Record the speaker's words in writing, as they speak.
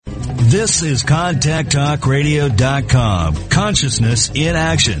This is ContactTalkRadio.com. Consciousness in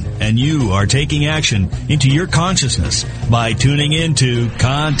action. And you are taking action into your consciousness by tuning into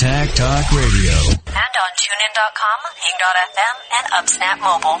Contact Talk Radio. And on TuneIn.com, Hing.fm, and UpSnap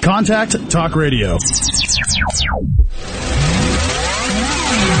Mobile. Contact Talk Radio.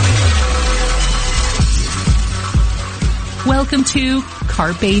 Welcome to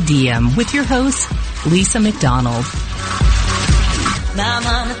Carpe Diem with your host, Lisa McDonald. My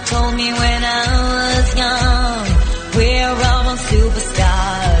mama told me when I was young, we're all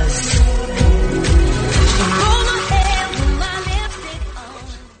superstars.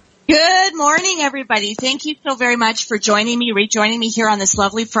 Good morning, everybody. Thank you so very much for rejoining me here on this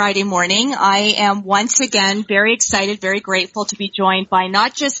lovely Friday morning. I am once again very excited, very grateful to be joined by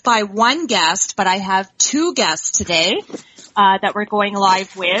not just by one guest, but I have two guests today that we're going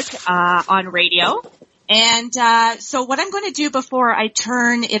live with on radio. And so what I'm going to do before I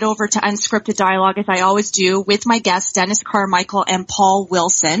turn it over to Unscripted Dialogue, as I always do, with my guests, Dennis Carmichael and Paul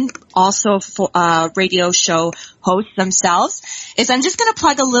Wilson, also radio show hosts themselves, is I'm just going to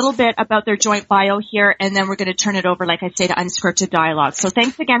plug a little bit about their joint bio here, and then we're going to turn it over, like I say, to Unscripted Dialogue. So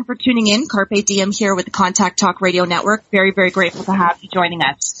thanks again for tuning in. Carpe Diem here with the Contact Talk Radio Network. Very, very grateful to have you joining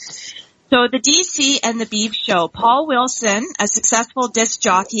us. So the DC and the Beeb Show. Paul Wilson, a successful disc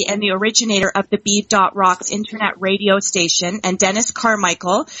jockey and the originator of the Beeb.Rocks internet radio station, and Dennis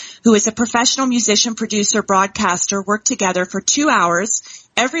Carmichael, who is a professional musician, producer, broadcaster, work together for 2 hours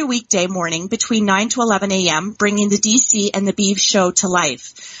every weekday morning between 9 to 11 a.m., bringing the DC and the Beeb Show to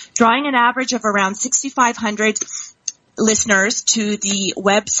life, drawing an average of around 6,500 listeners to the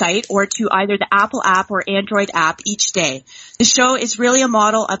website or to either the Apple app or Android app each day. The show is really a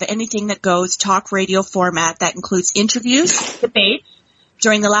model of anything that goes talk radio format that includes interviews, debates,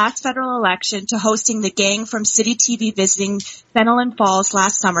 during the last federal election, to hosting the gang from City TV visiting Fenelon Falls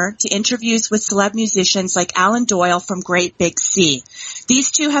last summer, to interviews with celeb musicians like Alan Doyle from Great Big Sea. These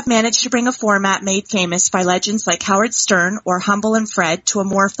two have managed to bring a format made famous by legends like Howard Stern or Humble and Fred to a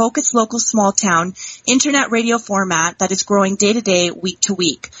more focused local small town internet radio format that is growing day to day, week to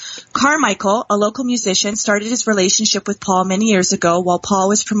week. Carmichael, a local musician, started his relationship with Paul many years ago while Paul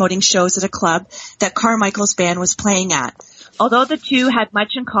was promoting shows at a club that Carmichael's band was playing at. Although the two had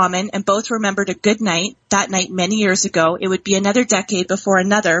much in common and both remembered a good night, that night many years ago, it would be another decade before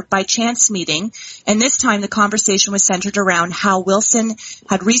another by chance meeting, and this time the conversation was centered around how Wilson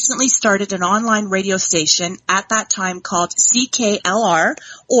had recently started an online radio station at that time called CKLR,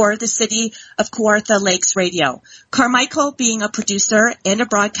 or the City of Kawartha Lakes Radio. Carmichael, being a producer and a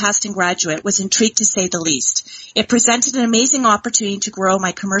broadcasting graduate, was intrigued to say the least. It presented an amazing opportunity to grow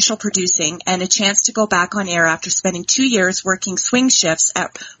my commercial producing and a chance to go back on air after spending 2 years working swing shifts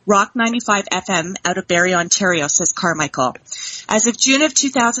at Rock 95 FM out of Barrie, Ontario, says Carmichael. As of June of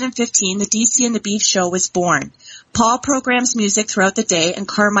 2015, the DC and the Beef Show was born. Paul programs music throughout the day, and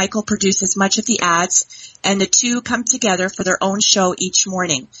Carmichael produces much of the ads, and the two come together for their own show each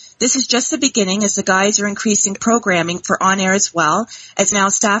morning. This is just the beginning, as the guys are increasing programming for on-air as well, as now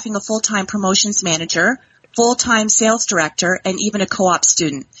staffing a full-time promotions manager, full-time sales director, and even a co-op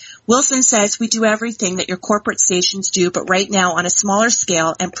student. Wilson says, we do everything that your corporate stations do, but right now on a smaller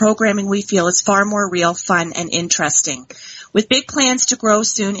scale, and programming we feel is far more real, fun, and interesting. With big plans to grow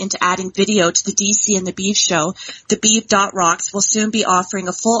soon into adding video to the DC and the Beef Show, the Beeb.Rocks will soon be offering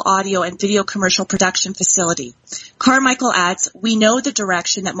a full audio and video commercial production facility. Carmichael adds, we know the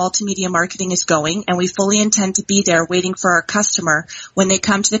direction that multimedia marketing is going, and we fully intend to be there waiting for our customer when they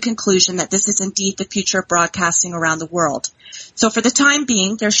come to the conclusion that this is indeed the future of broadcasting around the world. So for the time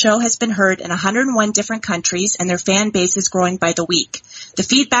being, their show has been heard in 101 different countries, and their fan base is growing by the week. The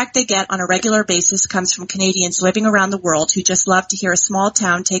feedback they get on a regular basis comes from Canadians living around the world who just love to hear a small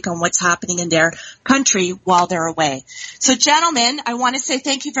town take on what's happening in their country while they're away. So, gentlemen, I want to say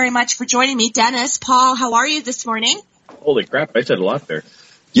thank you very much for joining me. Dennis, Paul, how are you this morning? Holy crap, I said a lot there.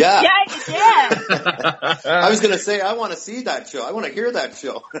 Yeah. Yeah, you did. I was going to say, I want to see that show. I want to hear that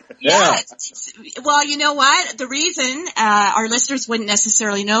show. Yeah. Well, you know what? The reason, our listeners wouldn't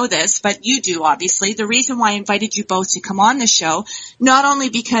necessarily know this, but you do, obviously. The reason why I invited you both to come on the show, not only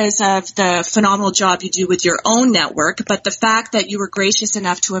because of the phenomenal job you do with your own network, but the fact that you were gracious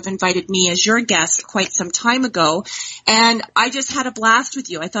enough to have invited me as your guest quite some time ago. And I just had a blast with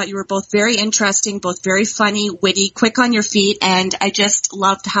you. I thought you were both very interesting, both very funny, witty, quick on your feet, and I just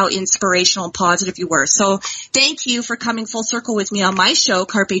loved how inspirational and positive you were. So thank you for coming full circle with me on my show,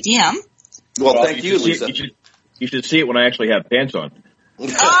 Carpe Diem. Well, thank you, Lisa. You should see it when I actually have pants on.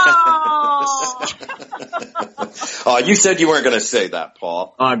 Oh! Oh, you said you weren't going to say that,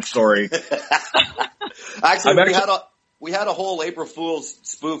 Paul. I'm sorry. Actually, we had a whole April Fool's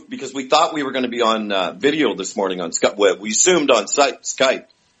spoof because we thought we were going to be on video this morning on Skype. We zoomed on Skype.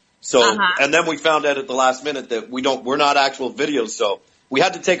 So, and then we found out at the last minute that we're not actual videos. So we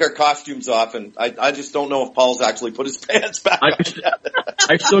had to take our costumes off, and I just don't know if Paul's actually put his pants back on.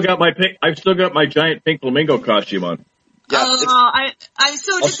 I've still got my giant pink flamingo costume on. Yeah, I'm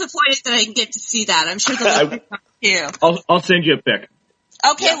so disappointed that I didn't get to see that. I'm sure the listeners are too. I'll send you a pic.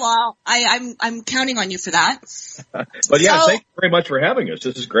 Okay, well, I'm counting on you for that. But yeah, thank you very much for having us.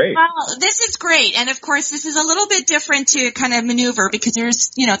 This is great. Well, this is great. And of course, this is a little bit different to kind of maneuver because there's,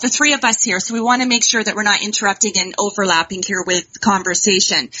 the three of us here. So we want to make sure that we're not interrupting and overlapping here with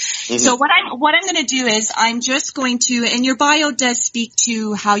conversation. Mm-hmm. So what I'm going to do is I'm just going to, and your bio does speak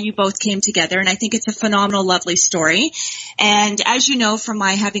to how you both came together. And I think it's a phenomenal, lovely story. And as you know, from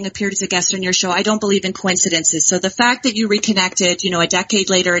my having appeared as a guest on your show, I don't believe in coincidences. So the fact that you reconnected, a decade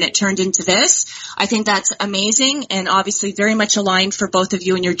later and it turned into this, I think that's amazing and obviously very much aligned for both of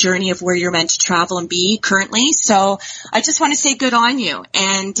you in your journey of where you're meant to travel and be currently. So I just want to say good on you.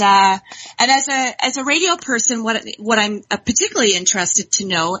 And as a radio person, what I'm particularly interested to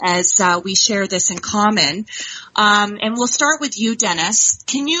know as we share this in common, and we'll start with you, Dennis.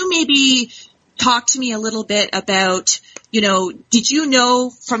 Can you maybe talk to me a little bit about, did you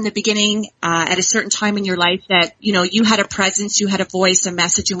know from the beginning, at a certain time in your life that, you had a presence, you had a voice, a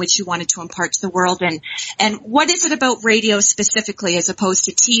message in which you wanted to impart to the world? And what is it about radio specifically as opposed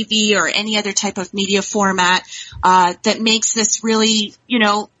to TV or any other type of media format, that makes this really,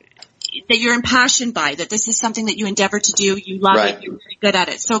 that you're impassioned by, that this is something that you endeavor to do, you love it, you're very good at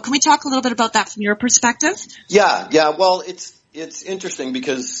it. So can we talk a little bit about that from your perspective? Yeah. Well, it's interesting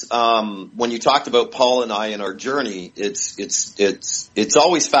because when you talked about Paul and I and our journey, it's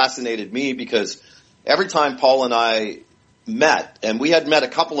always fascinated me because every time Paul and I met, and we had met a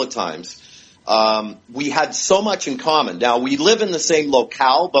couple of times, we had so much in common. Now, we live in the same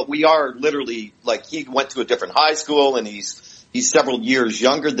locale, but we are literally, like, he went to a different high school and he's several years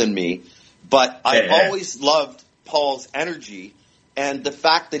younger than me. But I always loved Paul's energy and the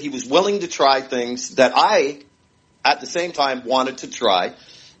fact that he was willing to try things that I, at the same time, wanted to try.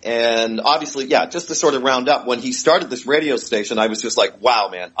 And obviously, just to sort of round up, when he started this radio station, I was just like, wow,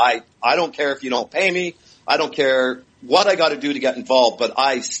 man, I don't care if you don't pay me. I don't care what I got to do to get involved, but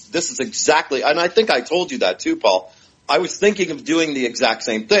this is exactly, and I think I told you that too, Paul. I was thinking of doing the exact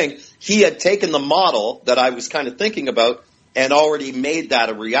same thing. He had taken the model that I was kind of thinking about and already made that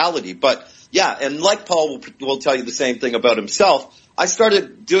a reality. But yeah, and like Paul will tell you the same thing about himself, I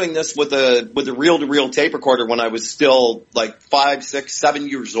started doing this with a reel-to-reel tape recorder when I was still like 5, 6, 7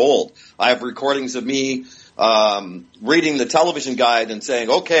 years old. I have recordings of me reading the television guide and saying,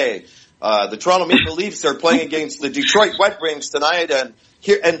 okay, the Toronto Maple Leafs are playing against the Detroit Red Wings tonight,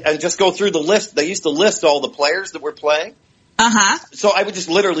 and just go through the list. They used to list all the players that were playing. So I would just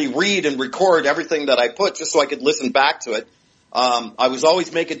literally read and record everything that I put just so I could listen back to it. I was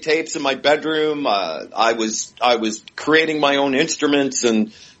always making tapes in my bedroom. I was creating my own instruments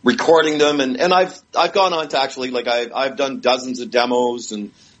and recording them. And I've gone on to actually, like, I've done dozens of demos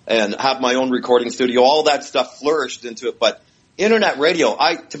and have my own recording studio. All that stuff flourished into it. But internet radio,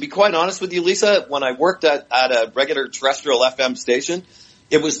 to be quite honest with you, Lisa, when I worked at a regular terrestrial FM station,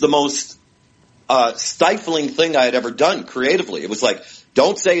 it was the most stifling thing I had ever done creatively. It was like,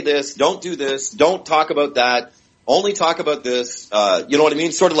 don't say this, don't do this, don't talk about that. Only talk about this, you know what I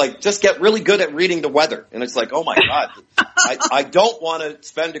mean? Sort of like, just get really good at reading the weather. And it's like, oh my God, I don't want to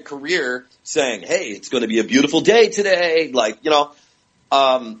spend a career saying, hey, it's going to be a beautiful day today. Like, so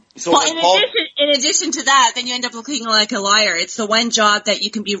in addition to that, then you end up looking like a liar. It's the one job that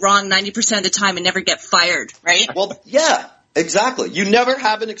you can be wrong 90% of the time and never get fired, right? Well, yeah, exactly. You never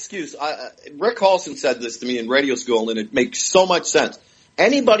have an excuse. Rick Halson said this to me in radio school, and it makes so much sense.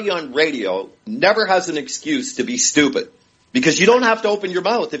 Anybody on radio never has an excuse to be stupid because you don't have to open your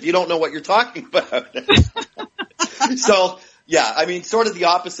mouth if you don't know what you're talking about. So, yeah, I mean, sort of the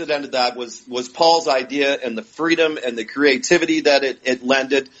opposite end of that was Paul's idea and the freedom and the creativity that it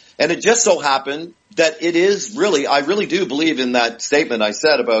lended. And it just so happened that it is really, I really do believe in that statement I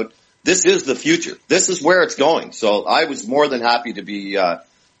said about this is the future. This is where it's going. So I was more than happy to be,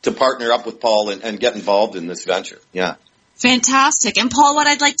 to partner up with Paul and get involved in this venture. Yeah. Fantastic. And Paul, what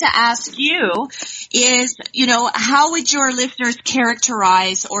I'd like to ask you is, how would your listeners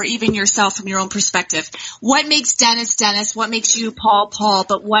characterize, or even yourself from your own perspective, what makes Dennis Dennis, what makes you Paul Paul,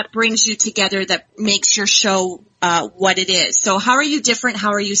 but what brings you together that makes your show what it is? So how are you different?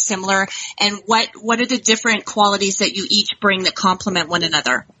 How are you similar? And what are the different qualities that you each bring that complement one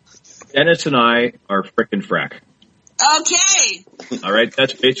another? Dennis and I are frickin' frack. Okay. All right.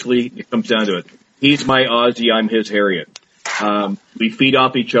 That's basically, it comes down to it. He's my Aussie. I'm his Harriet. We feed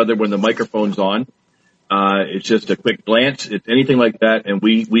off each other when the microphone's on. It's just a quick glance. It's anything like that. And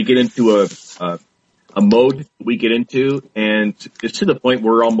we get into a mode we get into, and it's to the point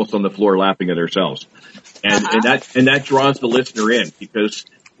where we're almost on the floor laughing at ourselves. And that draws the listener in, because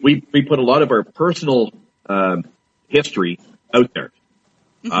we put a lot of our personal, history out there.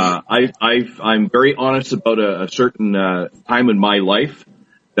 I'm very honest about a certain, time in my life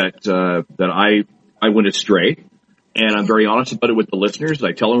that I went astray. And I'm very honest about it with the listeners.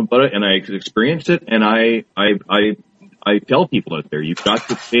 I tell them about it, and I experienced it, and I tell people out there, you've got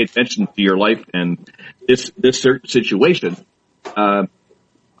to pay attention to your life, and this certain situation, I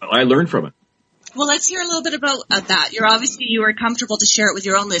learned from it. Well, let's hear a little bit about that. You were comfortable to share it with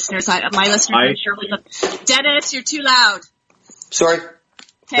your own listeners. My listeners, I'm sure, will go, Dennis, you're too loud. Sorry.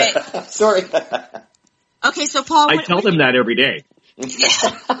 Okay. Sorry. Okay, so Paul. I tell them that every day.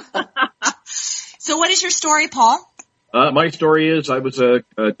 Yeah. So what is your story, Paul? My story is I was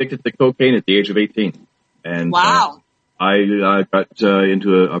addicted to cocaine at the age of 18. And wow. I got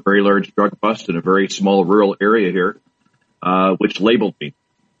into a very large drug bust in a very small rural area here, which labeled me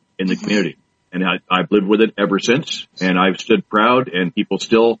in the community. And I've lived with it ever since, and I've stood proud, and people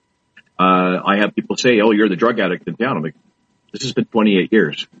still, I have people say, oh, you're the drug addict in town. I'm like, this has been 28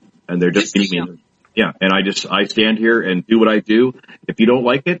 years, and they're just beating me. Yeah, and I stand here and do what I do. If you don't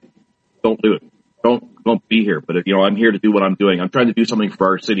like it, don't do it. Don't be here. But if, I'm here to do what I'm doing. I'm trying to do something for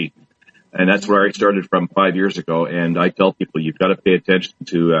our city. And that's where I started from 5 years ago. And I tell people, you've got to pay attention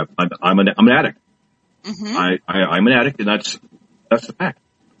to, I'm an addict. I'm an addict, and that's the fact.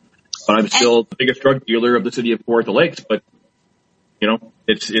 But I'm still the biggest drug dealer of the city of Kawartha Lakes. But,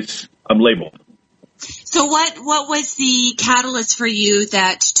 I'm labeled. So what was the catalyst for you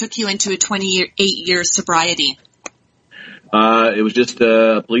that took you into a 28-year sobriety? It was just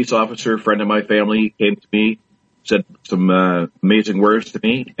a police officer, friend of my family, came to me, said some amazing words to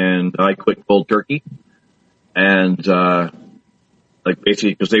me, and I quit cold turkey. And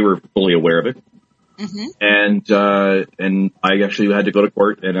basically, because they were fully aware of it. And I actually had to go to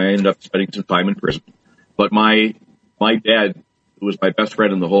court, and I ended up spending some time in prison. But my dad, who was my best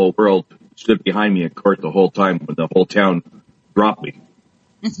friend in the whole world, stood behind me in court the whole time when the whole town dropped me.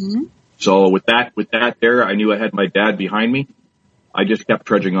 So with that there, I knew I had my dad behind me. I just kept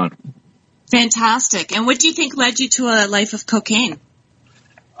trudging on. Fantastic. And what do you think led you to a life of cocaine?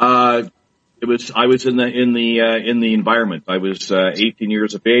 I was in the environment. I was 18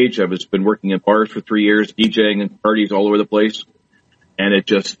 years of age. I was been working in bars for 3 years, DJing and parties all over the place. And it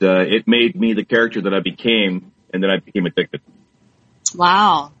just it made me the character that I became, and then I became addicted.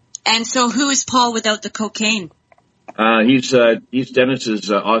 Wow. And so who is Paul without the cocaine? He's Dennis's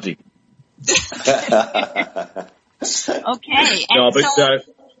Aussie. Okay. And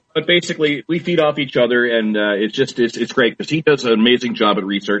but basically we feed off each other, and it's great because he does an amazing job at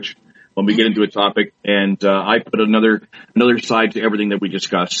research when we get into a topic, and I put another side to everything that we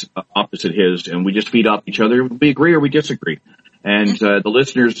discuss opposite his, and we just feed off each other. We agree or we disagree. And the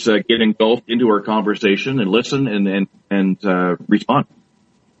listeners get engulfed into our conversation and listen and respond.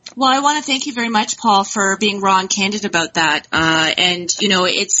 Well, I want to thank you very much, Paul, for being raw and candid about that. And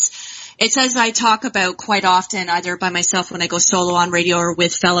it's as I talk about quite often, either by myself when I go solo on radio or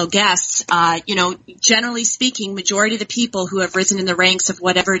with fellow guests. Generally speaking, majority of the people who have risen in the ranks of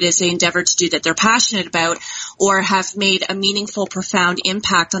whatever it is they endeavor to do that they're passionate about, or have made a meaningful, profound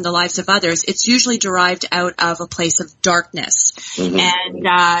impact on the lives of others, it's usually derived out of a place of darkness.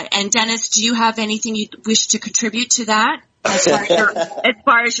 And Dennis, do you have anything you wish to contribute to that? As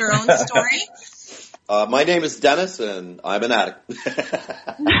far as your own story? My name is Dennis, and I'm an addict.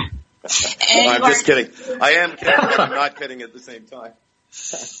 I'm just kidding. I am kidding, but I'm not kidding at the same time.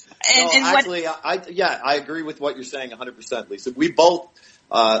 I agree with what you're saying 100%, Lisa. We both,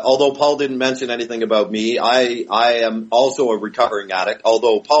 although Paul didn't mention anything about me, I am also a recovering addict,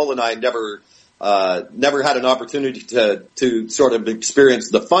 although Paul and I never had an opportunity to sort of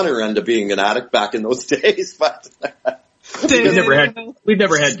experience the funner end of being an addict back in those days, but... We've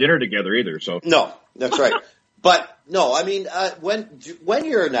never had dinner together either, so. No, that's right. But no, I mean, when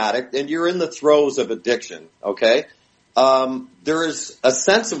you're an addict and you're in the throes of addiction, okay, there is a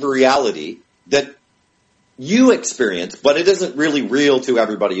sense of reality that you experience, but it isn't really real to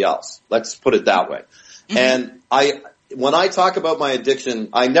everybody else. Let's put it that way. And when I talk about my addiction,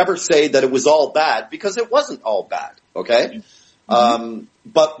 I never say that it was all bad, because it wasn't all bad, okay?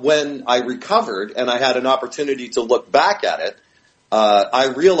 But when I recovered and I had an opportunity to look back at it,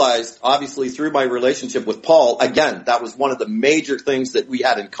 I realized, obviously, through my relationship with Paul, again, that was one of the major things that we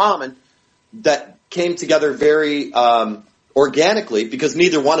had in common that came together very organically because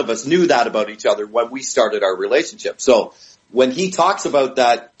neither one of us knew that about each other when we started our relationship. So when he talks about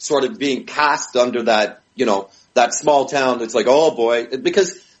that sort of being cast under that, that small town, it's like, oh boy,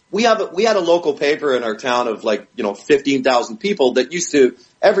 because we had a local paper in our town of 15,000 people that used to,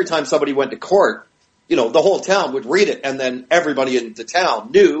 every time somebody went to court, the whole town would read it, and then everybody in the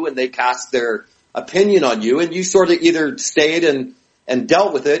town knew, and they cast their opinion on you, and you sort of either stayed and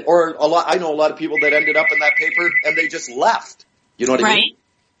dealt with it, or I know a lot of people that ended up in that paper and they just left. You know what I mean?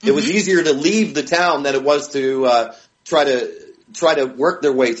 Mm-hmm. It was easier to leave the town than it was to try to work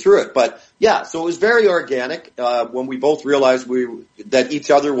their way through it. But yeah, so it was very organic when we both realized that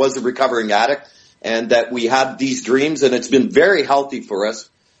each other was a recovering addict and that we had these dreams, and it's been very healthy for us,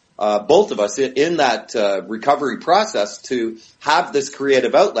 both of us, in that recovery process to have this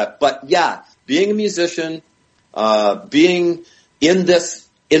creative outlet. But yeah, being a musician, being in this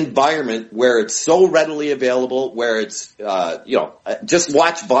environment where it's so readily available, where it's, just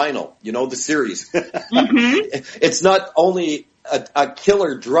watch Vinyl, the series. Mm-hmm. It's not only a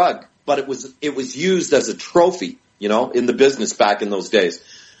killer drug, but it was used as a trophy, in the business back in those days,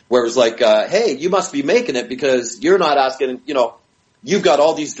 where it was like, hey, you must be making it because you're not asking, you've got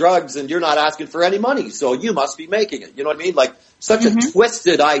all these drugs and you're not asking for any money, so you must be making it. You know what I mean? Like such a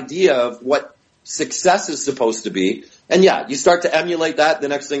twisted idea of what success is supposed to be. And yeah, you start to emulate that. The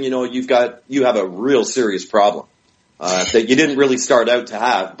next thing you know, you have a real serious problem that you didn't really start out to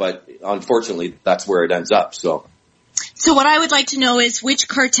have, but unfortunately, that's where it ends up. So what I would like to know is which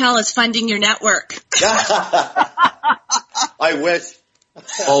cartel is funding your network? I wish.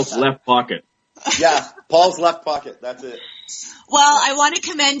 Paul's left pocket. Yeah, Paul's left pocket. That's it. Well, I want to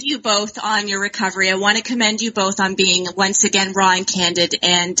commend you both on your recovery. I want to commend you both on being, once again, raw and candid.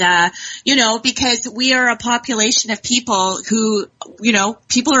 And, because we are a population of people who,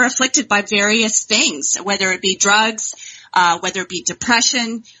 people are afflicted by various things, whether it be drugs, whether it be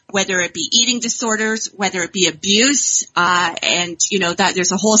depression, whether it be eating disorders, whether it be abuse, and that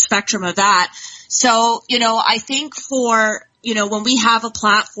there's a whole spectrum of that. So, I think when we have a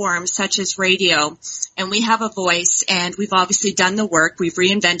platform such as radio and we have a voice and we've obviously done the work, we've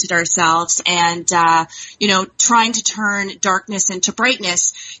reinvented ourselves and, trying to turn darkness into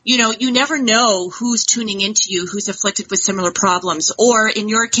brightness, you never know who's tuning into you, who's afflicted with similar problems. Or in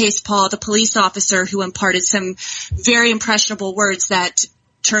your case, Paul, the police officer who imparted some very impressionable words that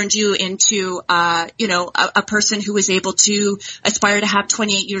turned you into, a person who was able to aspire to have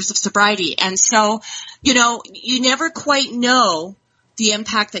 28 years of sobriety. And so, you never quite know the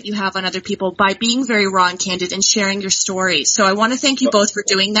impact that you have on other people by being very raw and candid and sharing your story. So I want to thank you both for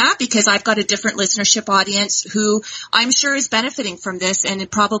doing that because I've got a different listenership audience who I'm sure is benefiting from this and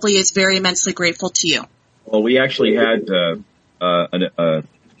it probably is very immensely grateful to you. Well, we actually had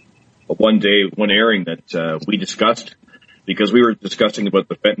one airing that we discussed because we were discussing about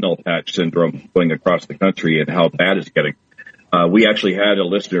the fentanyl patch syndrome going across the country and how bad it's getting. We actually had a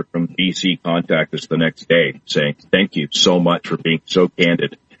listener from BC contact us the next day saying, thank you so much for being so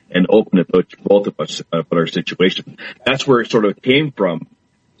candid and open about both of us about our situation. That's where it sort of came from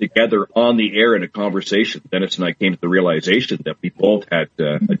together on the air in a conversation. Dennis and I came to the realization that we both had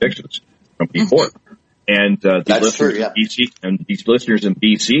addictions from before. And BC and these listeners in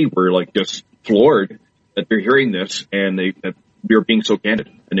BC were like just floored that they're hearing this and that we were being so candid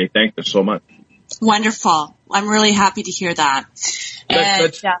and they thanked us so much. Wonderful. I'm really happy to hear that.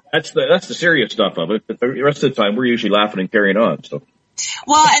 That's the serious stuff of it. But the rest of the time, we're usually laughing and carrying on. So.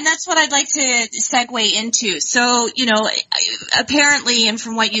 Well, and that's what I'd like to segue into. So, apparently, and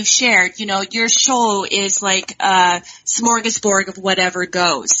from what you've shared, your show is like a smorgasbord of whatever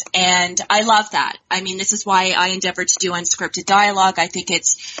goes. And I love that. I mean, this is why I endeavor to do unscripted dialogue. I think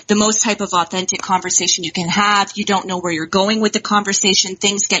it's the most type of authentic conversation you can have. You don't know where you're going with the conversation.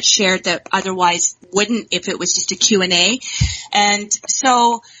 Things get shared that otherwise wouldn't if it was just a Q&A. And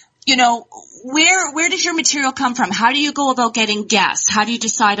so, where does your material come from? How do you go about getting guests? How do you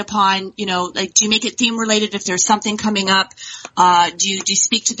decide upon, do you make it theme related if there's something coming up? Do you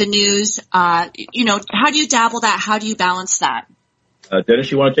speak to the news? How do you dabble that? How do you balance that?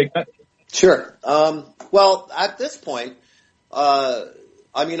 Dennis, you want to take that? Sure. Well, at this point,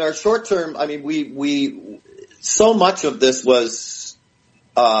 our short term, we so much of this was,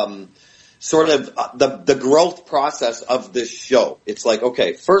 sort of the growth process of this show. It's like,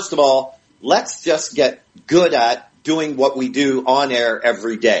 okay, first of all, let's just get good at doing what we do on air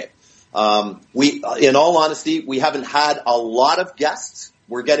every day. In all honesty, we haven't had a lot of guests.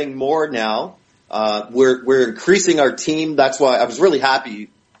 We're getting more now. We're increasing our team. That's why I was really happy,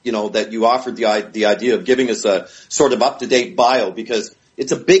 that you offered the idea of giving us a sort of up-to-date bio because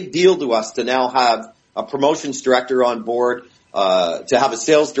it's a big deal to us to now have a promotions director on board, to have a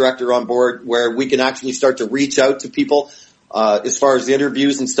sales director on board where we can actually start to reach out to people, as far as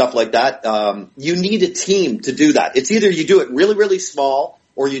interviews and stuff like that. You need a team to do that. It's either you do it really, really small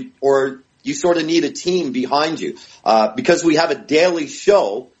or you sort of need a team behind you. Because we have a daily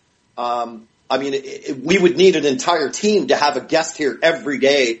show, we would need an entire team to have a guest here every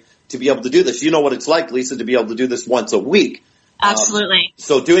day to be able to do this. You know what it's like, Lisa, to be able to do this once a week. Absolutely.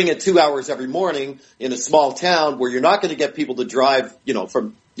 So doing it 2 hours every morning in a small town where you're not going to get people to drive,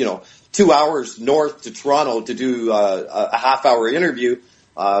 from 2 hours north to Toronto to do a half-hour interview,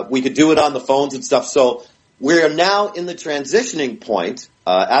 we could do it on the phones and stuff. So we're now in the transitioning point,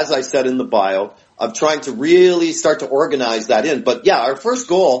 as I said in the bio, of trying to really start to organize that in. But yeah, our first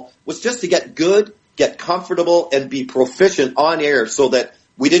goal was just to get good, get comfortable, and be proficient on air so that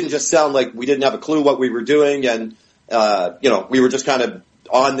we didn't just sound like we didn't have a clue what we were doing and we were just kind of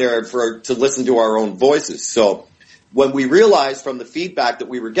on there to listen to our own voices. So when we realized from the feedback that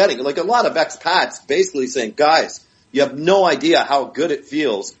we were getting, like a lot of expats basically saying, guys, you have no idea how good it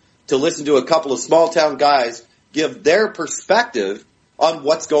feels to listen to a couple of small town guys give their perspective on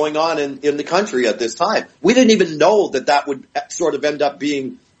what's going on in the country at this time. We didn't even know that would sort of end up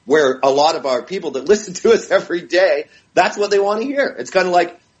being where a lot of our people that listen to us every day, that's what they want to hear. It's kind of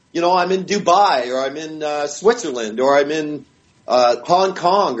like, I'm in Dubai or I'm in Switzerland or I'm in Hong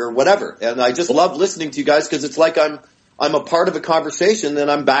Kong or whatever. And I just love listening to you guys because it's like I'm a part of a conversation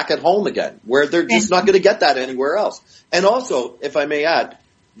and I'm back at home again, where they're just not going to get that anywhere else. And also, if I may add,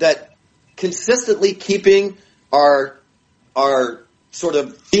 that consistently keeping our sort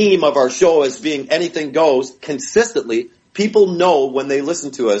of theme of our show as being anything goes consistently, people know when they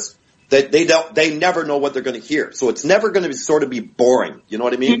listen to us that they never know what they're going to hear. So it's never going to sort of be boring. You know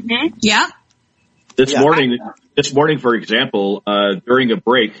what I mean? Mm-hmm. Yeah. This morning, for example, during a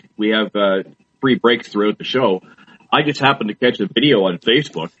break, we have 3 breaks throughout the show. I just happened to catch a video on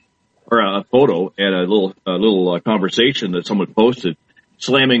Facebook or a photo and a little conversation that someone posted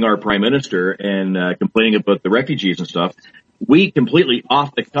slamming our prime minister and complaining about the refugees and stuff. We completely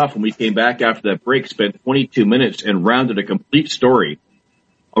off the cuff when we came back after that break spent 22 minutes and rounded a complete story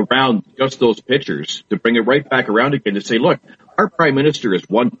around just those pictures to bring it right back around again to say, look, our prime minister is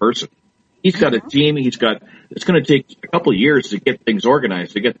one person. He's got a team. It's going to take a couple of years to get things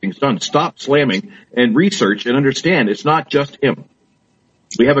organized, to get things done. Stop slamming and research and understand it's not just him.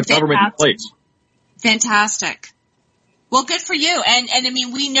 We have a government in place. Fantastic. Well, good for you. And I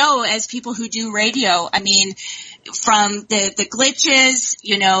mean, we know as people who do radio, I mean, from the glitches,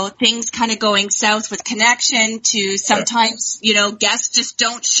 things kind of going south with connection to sometimes, guests just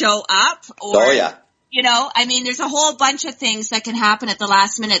don't show up or, I mean, there's a whole bunch of things that can happen at the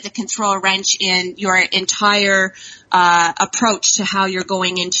last minute that can throw a wrench in your entire approach to how you're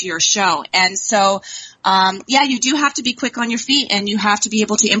going into your show. And so, you do have to be quick on your feet and you have to be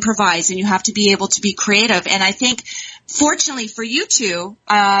able to improvise and you have to be able to be creative. And I think, fortunately for you two,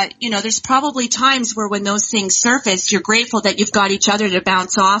 there's probably times where when those things surface, you're grateful that you've got each other to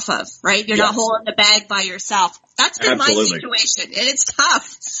bounce off of, right? You're not holding the bag by yourself. That's been my situation, and it's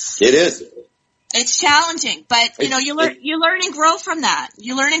tough. It is. It's challenging, but you learn and grow from that.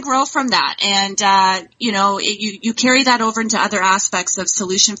 And you carry that over into other aspects of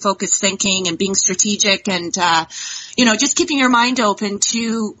solution focused thinking and being strategic and just keeping your mind open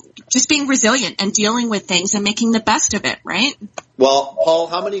to just being resilient and dealing with things and making the best of it, right? Well, Paul,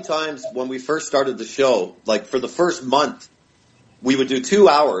 how many times when we first started the show, like for the first month, we would do 2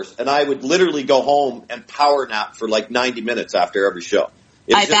 hours and I would literally go home and power nap for like 90 minutes after every show.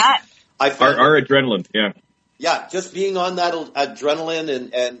 I bet. Our adrenaline, yeah. Yeah, just being on that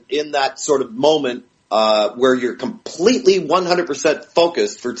adrenaline and in that sort of moment where you're completely 100%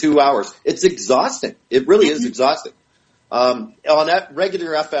 focused for 2 hours. It's exhausting. It really is exhausting. On that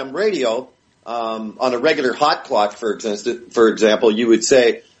regular FM radio, on a regular hot clock, for example, you would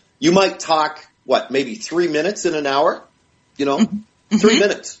say you might talk, maybe 3 minutes in an hour, 3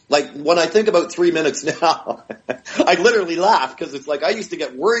 minutes. Like when I think about 3 minutes now, I literally laugh because it's like I used to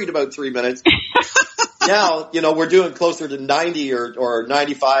get worried about 3 minutes. Now, we're doing closer to 90 or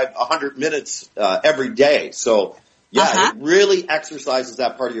 95, 100 minutes every day. So, it really exercises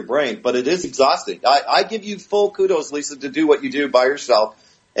that part of your brain, but it is exhausting. I give you full kudos, Lisa, to do what you do by yourself.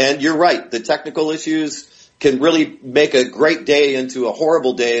 And you're right. The technical issues can really make a great day into a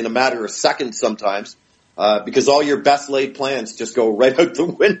horrible day in a matter of seconds sometimes. Because all your best laid plans just go right out the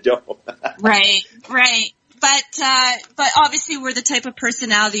window. Right. But obviously we're the type of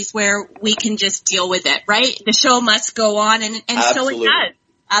personalities where we can just deal with it, right? The show must go on and so it does.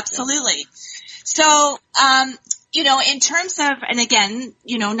 Absolutely. Yeah. So, in terms of, and again,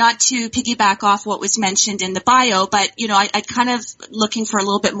 not to piggyback off what was mentioned in the bio, but, I kind of looking for a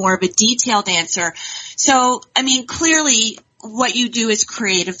little bit more of a detailed answer. So, I mean, clearly what you do is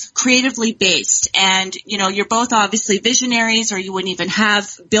creatively based, and, you're both obviously visionaries, or you wouldn't even have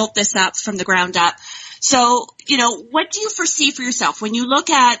built this up from the ground up. So, what do you foresee for yourself when you look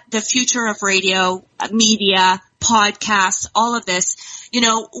at the future of radio, media, podcasts, all of this?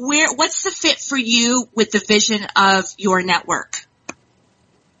 What's the fit for you with the vision of your network?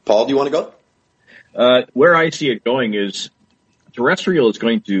 Paul, do you want to go? Where I see it going is terrestrial is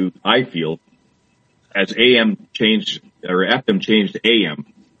going to, I feel, as AM changed or FM changed to AM,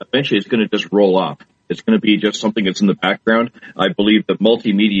 eventually it's going to just roll off. It's going to be just something that's in the background. I believe that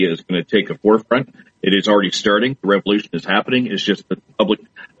multimedia is going to take a forefront. It is already starting. The revolution is happening. It's just the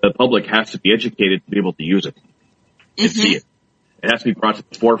public has to be educated to be able to use it and see it. It has to be brought to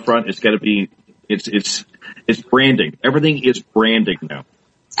the forefront. It's got to be, it's branding. Everything is branding now.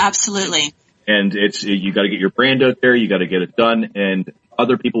 Absolutely. And you got to get your brand out there. You got to get it done, and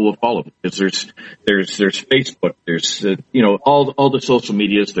other people will follow. Because there's Facebook, there's all the social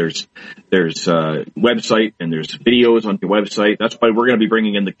medias. There's website, and there's videos on your website. That's why we're going to be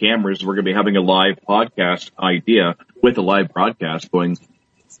bringing in the cameras. We're going to be having a live podcast idea with a live broadcast going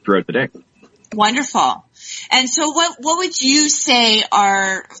throughout the day. Wonderful. And so what would you say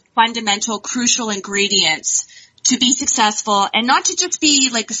are fundamental, crucial ingredients to be successful, and not to just be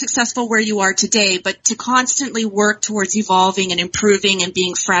like successful where you are today, but to constantly work towards evolving and improving and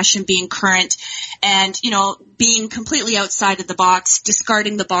being fresh and being current and, being completely outside of the box,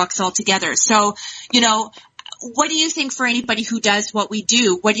 discarding the box altogether. So, what do you think for anybody who does what we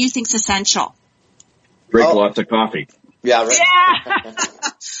do? What do you think is essential? Drink lots of coffee. Yeah, right. Yeah.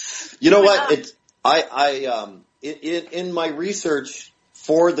 You know what? In my research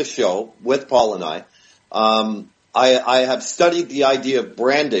for the show with Paul and I have studied the idea of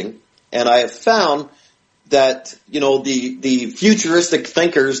branding, and I have found that, the futuristic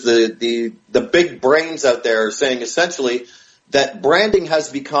thinkers, the big brains out there are saying essentially that branding has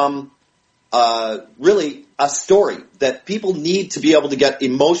become, really a story that people need to be able to get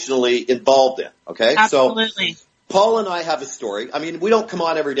emotionally involved in. Okay. Absolutely. So Paul and I have a story. I mean, we don't come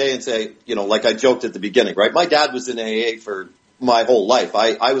on every day and say, like I joked at the beginning, right? My dad was in AA for my whole life.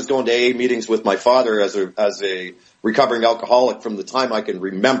 I was going to AA meetings with my father as a recovering alcoholic from the time I can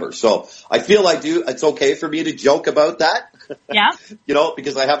remember. So I feel it's okay for me to joke about that. Yeah.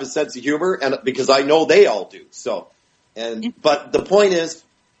 Because I have a sense of humor and because I know they all do. So, but the point is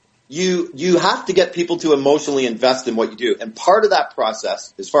you have to get people to emotionally invest in what you do. And part of that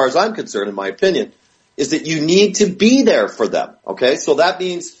process, as far as I'm concerned, in my opinion, is that you need to be there for them. Okay. So that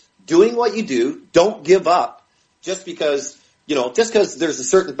means doing what you do. Don't give up just because there's a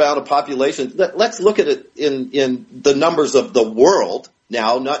certain amount of population. Let's look at it in the numbers of the world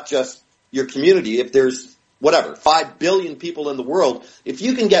now, not just your community. If there's 5 billion people in the world, if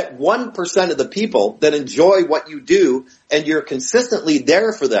you can get 1% of the people that enjoy what you do and you're consistently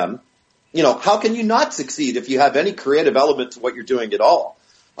there for them, how can you not succeed if you have any creative element to what you're doing at all?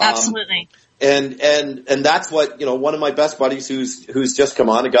 Absolutely. And that's what, one of my best buddies who's just come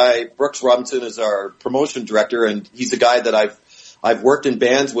on, a guy, Brooks Robinson, is our promotion director, and he's a guy that I've worked in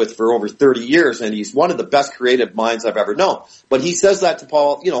bands with for over 30 years, and he's one of the best creative minds I've ever known. But he says that to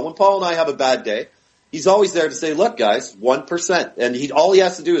Paul, when Paul and I have a bad day, he's always there to say, look guys, 1%. And all he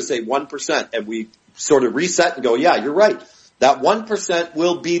has to do is say 1%, and we sort of reset and go, yeah, you're right. That 1%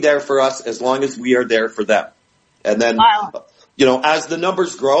 will be there for us as long as we are there for them. And then, wow. As the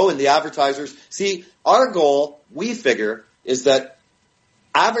numbers grow and the advertisers see, our goal, we figure, is that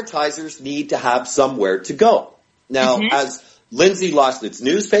advertisers need to have somewhere to go. Now, as Lindsay lost its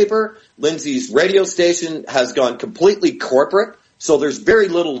newspaper, Lindsay's radio station has gone completely corporate. So there's very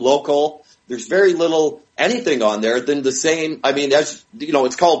little local. There's very little anything on there than the same. I mean,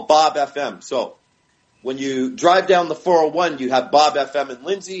 it's called Bob FM. So when you drive down the 401, you have Bob FM in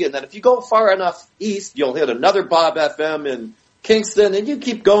Lindsay. And then if you go far enough east, you'll hit another Bob FM in Kingston, and you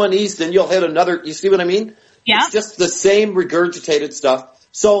keep going east and you'll hit another. You see what I mean? Yeah. It's just the same regurgitated stuff.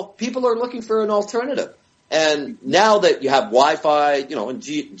 So people are looking for an alternative. And now that you have Wi-Fi, and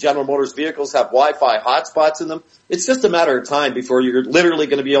General Motors vehicles have Wi-Fi hotspots in them, it's just a matter of time before you're literally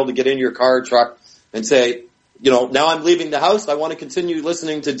going to be able to get in your car or truck and say, now I'm leaving the house. I want to continue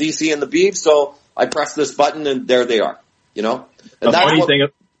listening to DC and the Beebs. So I press this button and there they are, and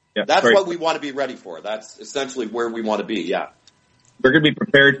that's what we want to be ready for. That's essentially where we want to be. Yeah. We're going to be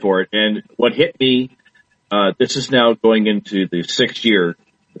prepared for it. And what hit me, this is now going into the 6th year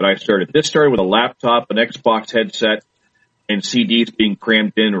that I started. This started with a laptop, an Xbox headset, and CDs being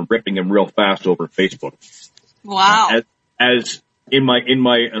crammed in and ripping them real fast over Facebook. Wow. As in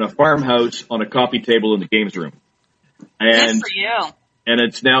a farmhouse on a coffee table in the games room. And good for you. And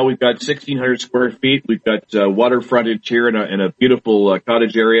it's now we've got 1,600 square feet. We've got water frontage here in a beautiful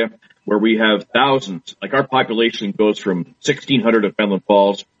cottage area where we have thousands. Like our population goes from 1,600 of Fenelon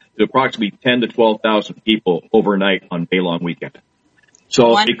Falls to approximately 10 to 12,000 people overnight on May long weekend.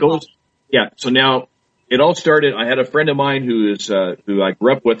 So Wonderful. it goes, yeah. So now it all started. I had a friend of mine who I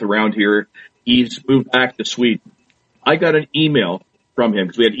grew up with around here. He's moved back to Sweden. I got an email from him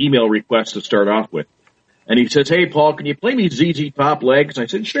because we had email requests to start off with. And he says, "Hey, Paul, can you play me ZZ Top Legs?" And I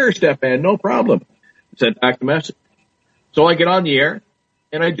said, "Sure, Stefan, no problem." I sent back the message. So I get on the air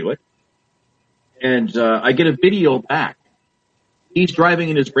and I do it. And I get a video back. He's driving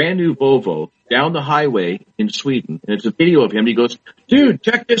in his brand new Volvo down the highway in Sweden. And it's a video of him. He goes, "Dude,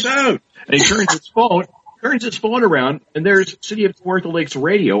 check this out." And he turns his phone around, and there's City of Kawartha Lakes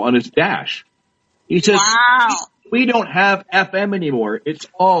radio on his dash. He says, Wow. "We don't have FM anymore. It's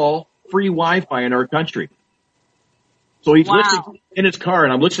all free Wi-Fi in our country." So he's listening in his car,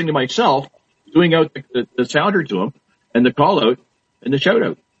 and I'm listening to myself doing out the sounder to him and the call out and the shout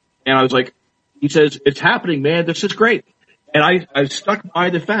out. And I was like, he says, "It's happening, man. This is great." And I stuck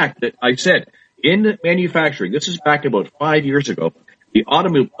by the fact that I said in manufacturing, this is back about 5 years ago, the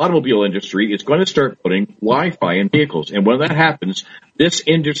automobile industry is going to start putting Wi-Fi in vehicles. And when that happens, this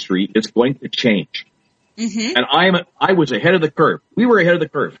industry is going to change. Mm-hmm. And I was ahead of the curve. We were ahead of the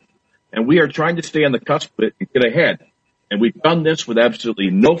curve. And we are trying to stay on the cusp of it and get ahead. And we've done this with absolutely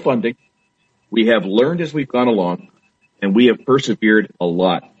no funding. We have learned as we've gone along, and we have persevered a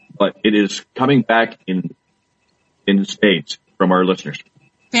lot. But it is coming back in spades from our listeners.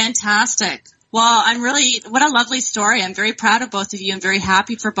 Fantastic. Well, what a lovely story. I'm very proud of both of you. I'm very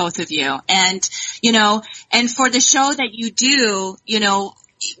happy for both of you. And, and for the show that you do,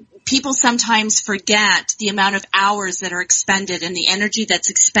 people sometimes forget the amount of hours that are expended and the energy that's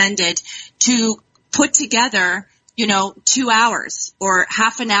expended to put together, 2 hours or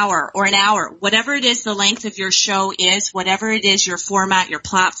half an hour or an hour, whatever it is the length of your show is, whatever it is your format, your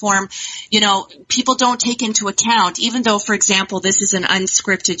platform, people don't take into account, even though, for example, this is an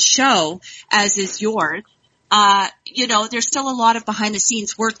unscripted show, as is yours. There's still a lot of behind the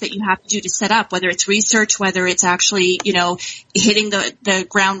scenes work that you have to do to set up, whether it's research, whether it's actually, hitting the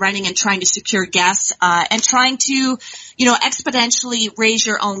ground running and trying to secure guests, and trying to, exponentially raise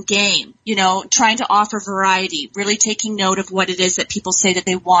your own game, trying to offer variety, really taking note of what it is that people say that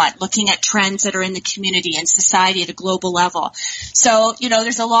they want, looking at trends that are in the community and society at a global level. So,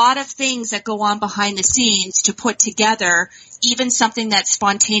 there's a lot of things that go on behind the scenes to put together even something that's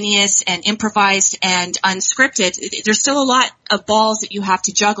spontaneous and improvised and unscripted. There's still a lot of balls that you have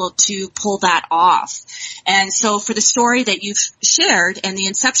to juggle to pull that off. And so for the story that you've shared and the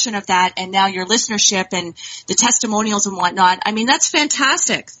inception of that and now your listenership and the testimonials and whatnot, I mean, that's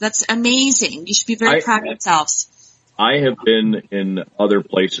fantastic. That's amazing. You should be very proud of yourselves. I have been in other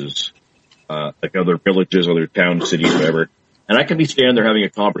places, like other villages, other towns, cities, whatever, and I can be standing there having a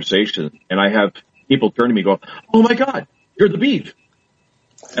conversation and I have people turn to me and go, "Oh my God, you're the Beef."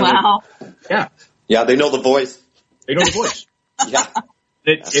 And wow. Yeah. Yeah, they know the voice. They know the voice. Yeah.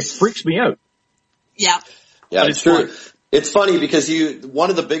 It freaks me out. Yeah. Yeah, But it's true. It's funny because one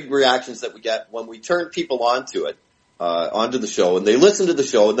of the big reactions that we get when we turn people onto the show, and they listen to the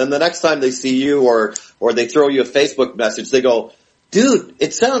show, and then the next time they see you or they throw you a Facebook message, they go, "Dude,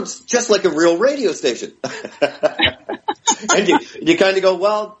 it sounds just like a real radio station." And you kind of go,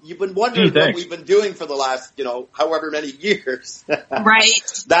 "Well, you've been wondering what we've been doing for the last, however many years."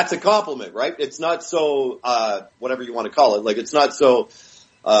 Right. That's a compliment, right? It's not so, whatever you want to call it. Like, it's not so,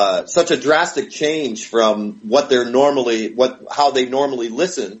 such a drastic change from how they normally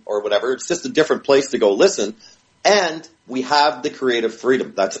listen or whatever. It's just a different place to go listen. And we have the creative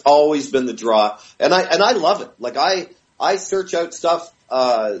freedom. That's always been the draw. And I love it. Like, I search out stuff,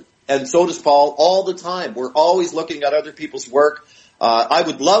 and so does Paul all the time. We're always looking at other people's work. I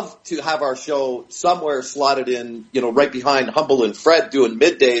would love to have our show somewhere slotted in, right behind Humble and Fred doing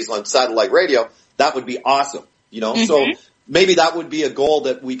middays on satellite radio. That would be awesome, Mm-hmm. So maybe that would be a goal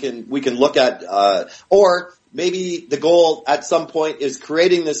that we can look at, or maybe the goal at some point is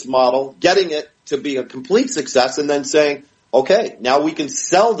creating this model, getting it to be a complete success, and then saying, okay, now we can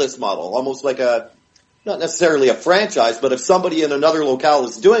sell this model, almost like not necessarily a franchise, but if somebody in another locale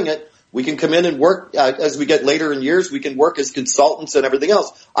is doing it, we can come in and work, as we get later in years, we can work as consultants and everything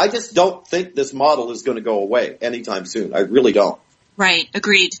else. I just don't think this model is going to go away anytime soon. I really don't. Right.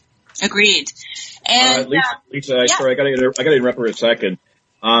 Agreed. And Lisa, sorry, I got to interrupt for a second.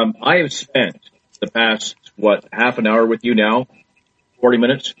 I have spent the past, half an hour with you now? 40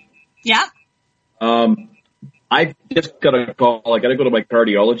 minutes? Yeah. I just got a call. I got to go to my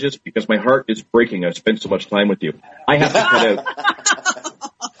cardiologist because my heart is breaking. I've spent so much time with you. I have to cut out.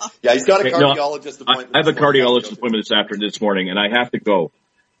 Yeah, he's got a cardiologist appointment. I have a cardiologist appointment this morning, and I have to go.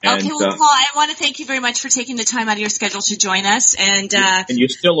 And, okay, well, Paul, I want to thank you very much for taking the time out of your schedule to join us. And you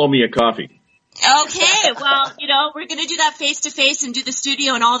still owe me a coffee. Okay, well, we're going to do that face-to-face and do the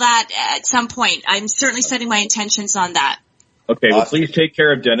studio and all that at some point. I'm certainly setting my intentions on that. Okay, well, please take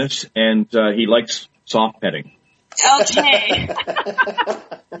care of Dennis, and he likes soft petting. Okay.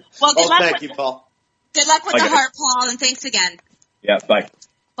 Well, good luck. Thank you, Paul. Good luck with the heart, Paul, and thanks again. Yeah, bye.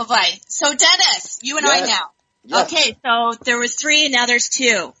 Bye-bye. So, Dennis, you and I now. Yes. Okay, so there was 3, and now there's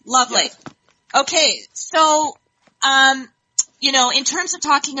 2. Lovely. Yes. Okay, so, in terms of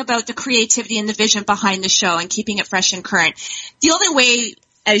talking about the creativity and the vision behind the show and keeping it fresh and current, the only way,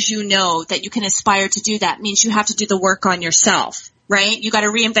 as you know, that you can aspire to do that means you have to do the work on yourself, right? You got to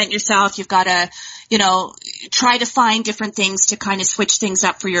reinvent yourself. You've got to, try to find different things to kind of switch things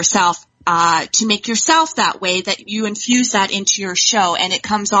up for yourself, to make yourself that way, that you infuse that into your show and it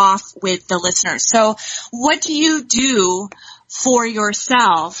comes off with the listeners. So what do you do for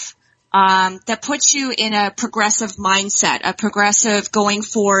yourself that puts you in a progressive mindset, a progressive going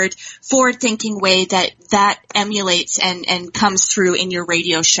forward-thinking way that emulates and comes through in your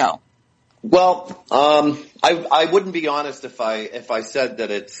radio show? Well, I wouldn't be honest if I said that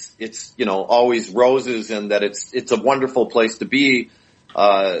it's always roses and that it's a wonderful place to be,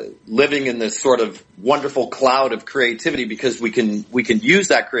 living in this sort of wonderful cloud of creativity, because we can use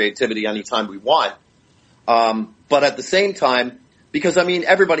that creativity anytime we want. But at the same time, because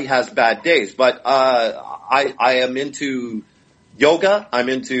everybody has bad days, but I am into yoga, I'm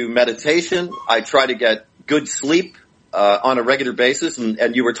into meditation, I try to get good sleep on a regular basis,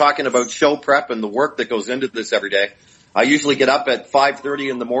 and you were talking about show prep and the work that goes into this every day. I usually get up at 5:30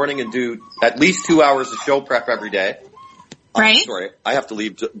 in the morning and do at least 2 hours of show prep every day. Right. Sorry, I have to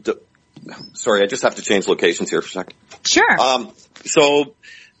leave. Sorry, I just have to change locations here for a second. Sure. So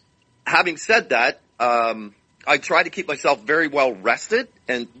having said that, I try to keep myself very well rested,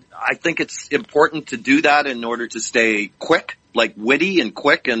 and I think it's important to do that in order to stay quick, like witty and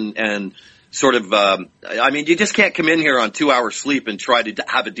quick and sort of, you just can't come in here on 2 hours sleep and try to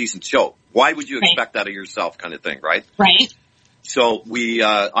have a decent show. Why would you expect that of yourself, kind of thing, right? Right. So we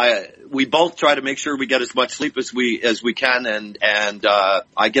both try to make sure we get as much sleep as we can, and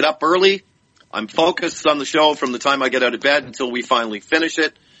I get up early. I'm focused on the show from the time I get out of bed until we finally finish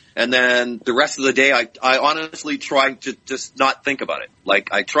it. And then the rest of the day, I honestly try to just not think about it.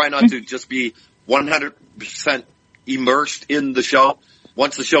 Like, I try not to just be 100% immersed in the show.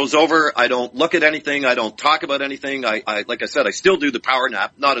 Once the show's over, I don't look at anything. I don't talk about anything. I like I said, I still do the power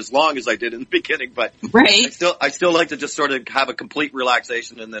nap, not as long as I did in the beginning, but right. I still like to just sort of have a complete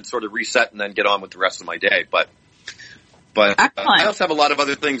relaxation and then sort of reset and then get on with the rest of my day. But I also have a lot of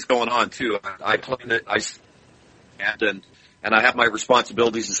other things going on too. I play and I have my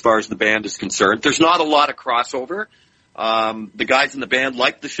responsibilities as far as the band is concerned. There's not a lot of crossover. The guys in the band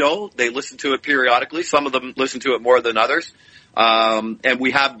like the show. They listen to it periodically. Some of them listen to it more than others. And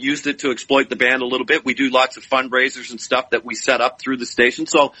we have used it to exploit the band a little bit. We do lots of fundraisers and stuff that we set up through the station.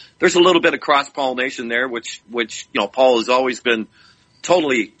 So there's a little bit of cross-pollination there, which, Paul has always been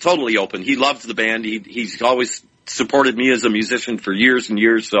totally open. He loves the band. He's always supported me as a musician for years and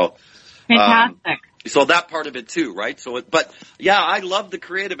years. So, fantastic. So that part of it too, right? But yeah, I love the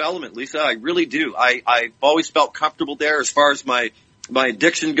creative element, Lisa. I really do. I've always felt comfortable there as far as my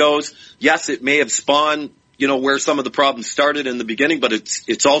addiction goes. Yes, it may have spawned, where some of the problems started in the beginning, but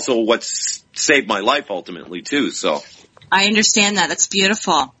it's also what's saved my life ultimately too. So I understand that. That's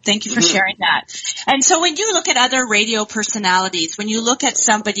beautiful. Thank you for sharing that. And so when you look at other radio personalities, when you look at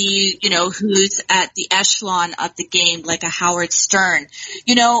somebody, who's at the echelon of the game, like a Howard Stern,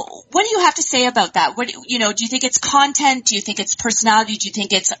 what do you have to say about that? What, do you think it's content? Do you think it's personality? Do you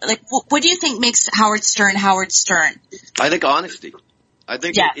think it's what do you think makes Howard Stern Howard Stern? I think honesty. I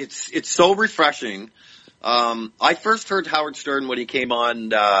think it's so refreshing. I first heard Howard Stern when he came on,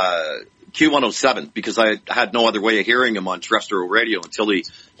 Q107, because I had no other way of hearing him on terrestrial radio until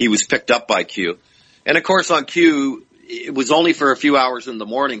he was picked up by Q. And of course on Q, it was only for a few hours in the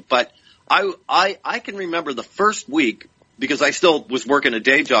morning, but I can remember the first week, because I still was working a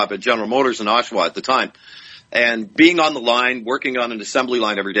day job at General Motors in Oshawa at the time, and being on the line, working on an assembly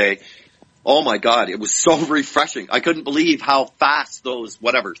line every day. Oh my God, it was so refreshing. I couldn't believe how fast those,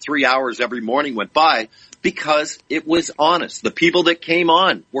 3 hours every morning went by, because it was honest. The people that came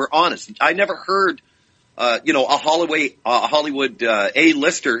on were honest. I never heard, a Hollywood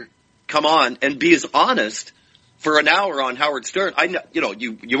A-lister come on and be as honest for an hour on Howard Stern.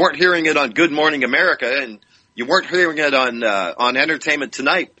 You weren't hearing it on Good Morning America, and you weren't hearing it on Entertainment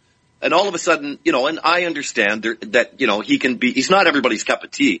Tonight. And all of a sudden, you know, and I understand that, you know, he's not everybody's cup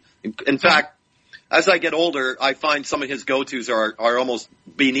of tea. In fact, as I get older, I find some of his go-tos are almost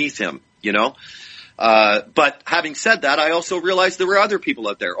beneath him, you know. But having said that, I also realized there were other people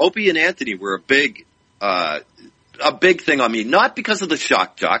out there. Opie and Anthony were a big thing on me, not because of the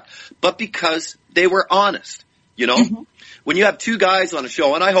shock jock, but because they were honest, you know. Mm-hmm. When you have two guys on a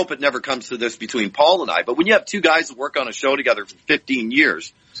show, and I hope it never comes to this between Paul and I, but when you have two guys that work on a show together for 15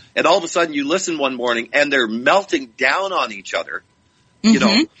 years, and all of a sudden you listen one morning and they're melting down on each other, you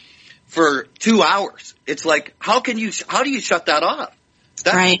know, for 2 hours, it's like, how do you shut that off?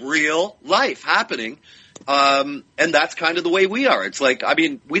 That's real life happening. And that's kind of the way we are. It's like, I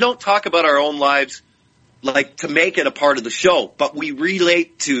mean, we don't talk about our own lives like to make it a part of the show, but we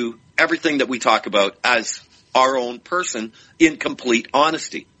relate to everything that we talk about as our own person in complete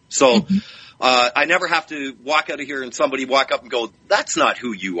honesty. So, I never have to walk out of here and somebody walk up and go, that's not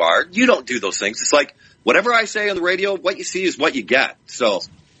who you are. You don't do those things. It's like, whatever I say on the radio, what you see is what you get. So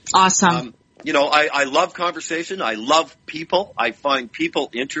awesome. You know, I love conversation. I love people. I find people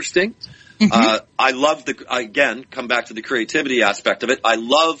interesting. I love again, come back to the creativity aspect of it. I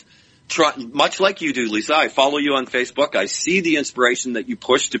love much like you do, Lisa. I follow you on Facebook. I see the inspiration that you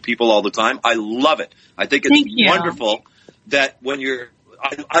push to people all the time. I love it. I think it's wonderful that when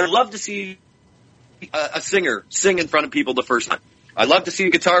I love to see a singer sing in front of people the first time. I love to see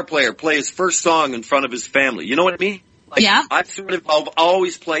a guitar player play his first song in front of his family. You know what I mean? Like, I've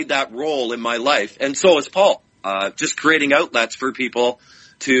always played that role in my life, and so has Paul. Just creating outlets for people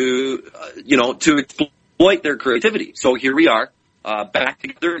to, to exploit their creativity. So here we are, back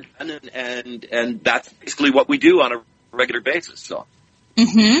together again, and that's basically what we do on a regular basis. So.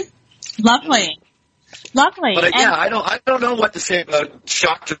 Lovely. But I don't know what to say about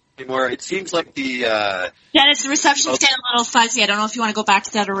shock anymore. It seems like Dennis, the reception's getting a little fuzzy. I don't know if you want to go back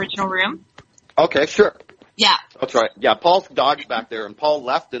to that original room. Okay, sure. Yeah. That's right. Yeah, Paul's dog's back there, and Paul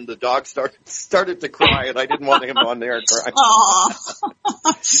left, and the dog started to cry, and I didn't want him on there crying.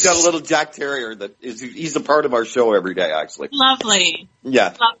 Aww. He's got a little Jack Terrier he's a part of our show every day, actually. Lovely.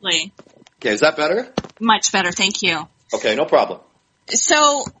 Yeah. Lovely. Okay, is that better? Much better, thank you. Okay, no problem.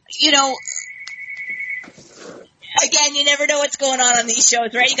 So, again, you never know what's going on these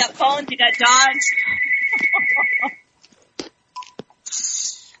shows, right? You got phones, you got dogs.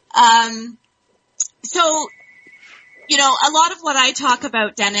 So, a lot of what I talk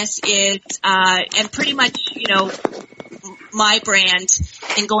about, Dennis, is, and pretty much, my brand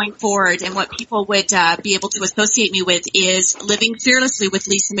and going forward and what people would be able to associate me with is living fearlessly with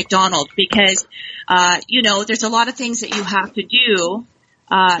Lisa McDonald because, there's a lot of things that you have to do.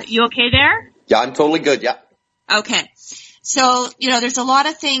 You okay there? Yeah, I'm totally good, yeah. Okay. So, there's a lot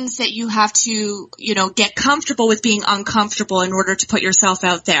of things that you have to, get comfortable with being uncomfortable in order to put yourself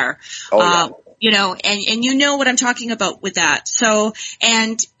out there. And you know what I'm talking about with that. So,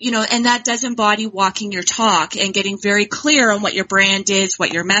 and that does embody walking your talk and getting very clear on what your brand is,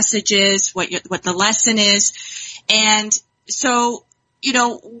 what your message is, what the lesson is. And so,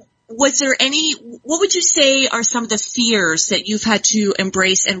 what would you say are some of the fears that you've had to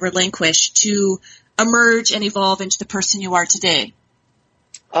embrace and relinquish to emerge and evolve into the person you are today?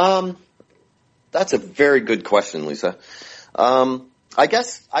 That's a very good question, Lisa. I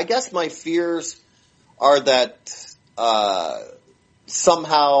guess my fears are that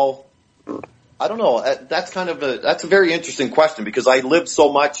somehow, I don't know. That's a very interesting question because I live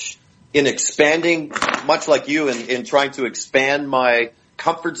so much in expanding, much like you, in trying to expand my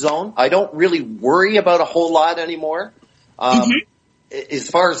comfort zone. I don't really worry about a whole lot anymore. As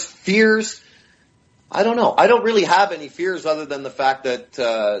far as fears, I don't know. I don't really have any fears other than the fact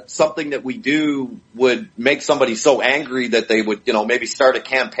that something that we do would make somebody so angry that they would, maybe start a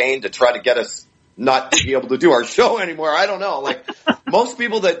campaign to try to get us not to be able to do our show anymore. I don't know. Like most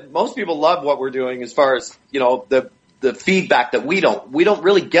people love what we're doing as far as, the feedback that we don't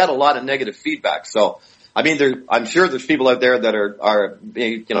really get a lot of negative feedback. So, I mean, I'm sure there's people out there that are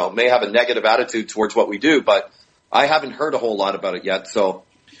may have a negative attitude towards what we do, but I haven't heard a whole lot about it yet. So,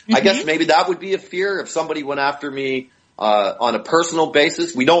 I guess maybe that would be a fear if somebody went after me on a personal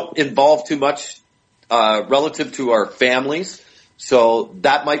basis. We don't involve too much relative to our families, so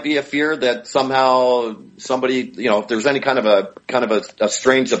that might be a fear that somehow somebody, if there's any kind of a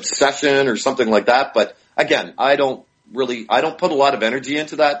strange obsession or something like that. But again, I don't put a lot of energy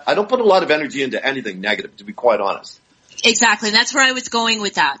into that. I don't put a lot of energy into anything negative, to be quite honest. Exactly. And that's where I was going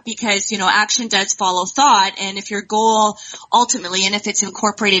with that because, action does follow thought. And if your goal ultimately, and if it's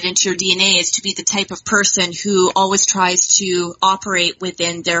incorporated into your DNA, is to be the type of person who always tries to operate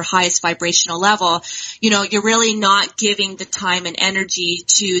within their highest vibrational level, you're really not giving the time and energy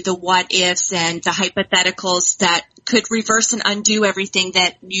to the what ifs and the hypotheticals that could reverse and undo everything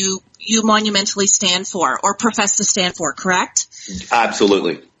that you monumentally stand for or profess to stand for, correct?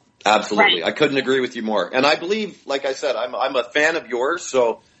 Absolutely. Absolutely. Right. I couldn't agree with you more. And I believe, like I said, I'm a fan of yours,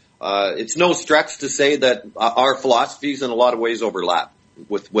 so it's no stretch to say that our philosophies in a lot of ways overlap.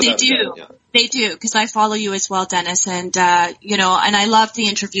 They do. Yeah. They do, because I follow you as well, Dennis. And, and I loved the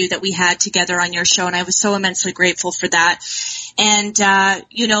interview that we had together on your show, and I was so immensely grateful for that. And,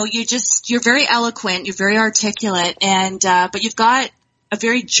 you're very eloquent, you're very articulate, and, but you've got a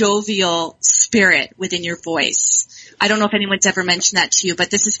very jovial spirit within your voice. I don't know if anyone's ever mentioned that to you, but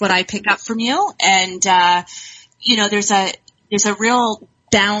this is what I pick up from you. And, there's a real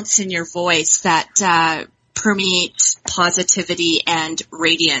bounce in your voice that, permeates positivity and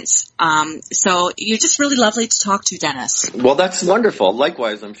radiance. So you're just really lovely to talk to, Dennis. Well, that's wonderful.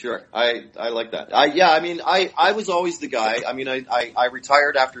 Likewise, I'm sure. I like that. I was always the guy. I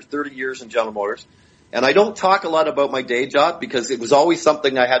retired after 30 years in General Motors. And I don't talk a lot about my day job because it was always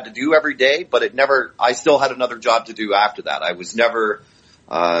something I had to do every day, but I still had another job to do after that. I was never,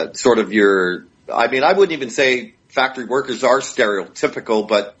 I wouldn't even say factory workers are stereotypical,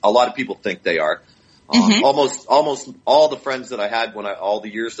 but a lot of people think they are. Almost all the friends that I had all the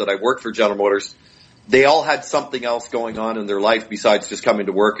years that I worked for General Motors, they all had something else going on in their life besides just coming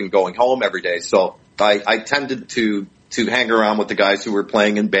to work and going home every day. So I tended to hang around with the guys who were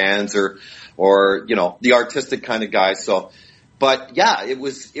playing in bands or the artistic kind of guys. So, but yeah, it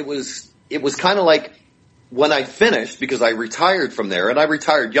was kind of like when I finished, because I retired from there, and I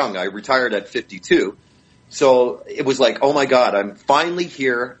retired young. I retired at 52. So it was like, oh my God, I'm finally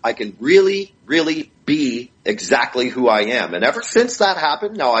here. I can really, really be exactly who I am. And ever since that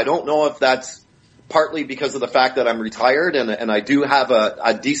happened, now I don't know if that's partly because of the fact that I'm retired and I do have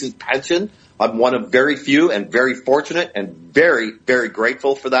a decent pension. I'm one of very few and very fortunate and very, very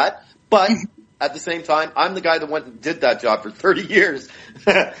grateful for that. But at the same time, I'm the guy that went and did that job for 30 years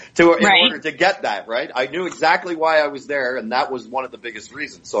in order to get that, right? I knew exactly why I was there, and that was one of the biggest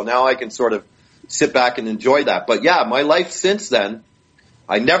reasons. So now I can sort of sit back and enjoy that. But yeah, my life since then,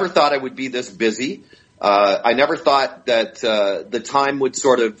 I never thought I would be this busy. I never thought that the time would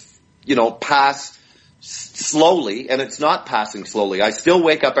sort of, pass slowly, and it's not passing slowly. I still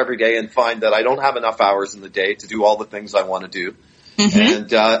wake up every day and find that I don't have enough hours in the day to do all the things I want to do.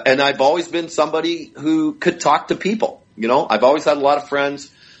 And I've always been somebody who could talk to people. I've always had a lot of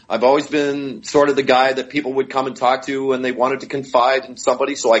friends. I've always been sort of the guy that people would come and talk to when they wanted to confide in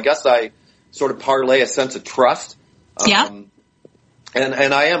somebody. So I guess I sort of parlay a sense of trust. Yeah.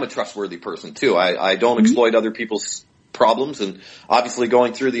 And I am a trustworthy person too. I don't exploit other people's problems. And obviously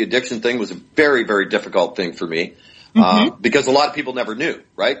going through the addiction thing was a very, very difficult thing for me. Because a lot of people never knew,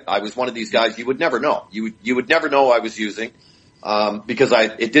 right? I was one of these guys you would never know. You would never know I was using. Because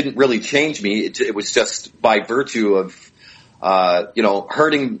it didn't really change me. It was just by virtue of,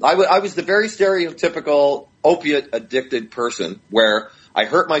 hurting. I was the very stereotypical opiate addicted person where I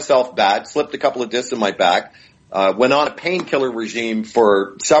hurt myself bad, slipped a couple of discs in my back, went on a painkiller regime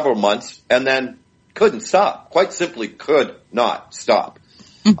for several months and then couldn't stop. Quite simply could not stop.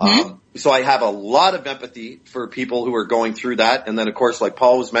 So I have a lot of empathy for people who are going through that. And then of course, like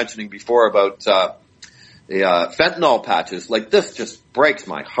Paul was mentioning before about, the fentanyl patches, like this just breaks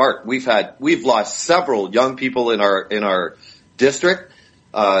my heart. We've lost several young people in our district,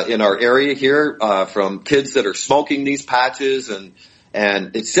 in our area here, from kids that are smoking these patches, and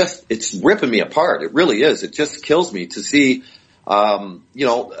it's ripping me apart. It really is. It just kills me to see,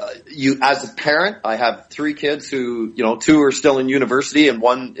 you as a parent. I have 3 kids who, 2 are still in university and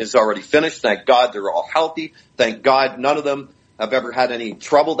 1 is already finished. Thank God they're all healthy. Thank God none of them have ever had any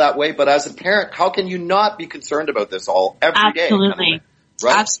trouble that way. But as a parent, how can you not be concerned about this every day? Absolutely.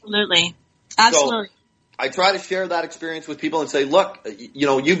 Right? Absolutely. So I try to share that experience with people and say, look,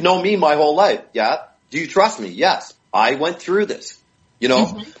 you've known me my whole life. Yeah. Do you trust me? Yes. I went through this.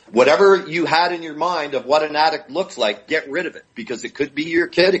 Whatever you had in your mind of what an addict looks like, get rid of it, because it could be your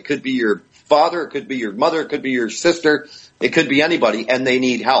kid. It could be your father. It could be your mother. It could be your sister. It could be anybody, and they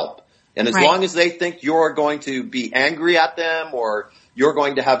need help. And as long as they think you're going to be angry at them or you're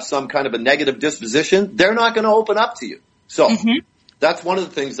going to have some kind of a negative disposition, they're not going to open up to you. So that's one of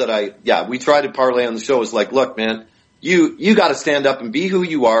the things that we try to parlay on the show is like, look, man, you got to stand up and be who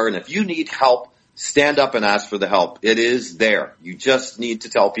you are. And if you need help, stand up and ask for the help. It is there. You just need to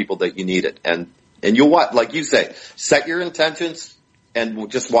tell people that you need it. And And you'll watch, like you say, set your intentions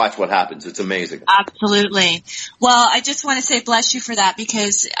and just watch what happens. It's amazing. Absolutely. Well, I just want to say bless you for that,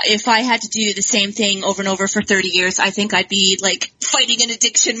 because if I had to do the same thing over and over for 30 years, I think I'd be like fighting an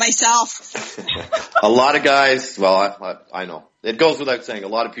addiction myself. A lot of guys, well, I know. It goes without saying, a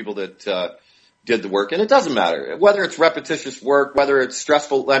lot of people that did the work, and it doesn't matter whether it's repetitious work, whether it's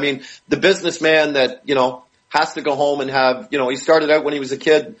stressful. I mean, the businessman that, has to go home and have, he started out when he was a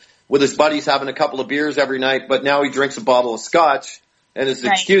kid with his buddies having a couple of beers every night, but now he drinks a bottle of scotch. And his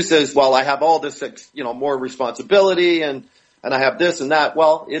excuse is, well, I have all this, more responsibility and I have this and that.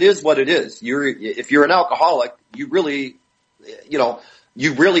 Well, it is what it is. If you're an alcoholic, you really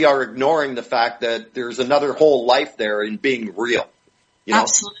are ignoring the fact that there's another whole life there in being real.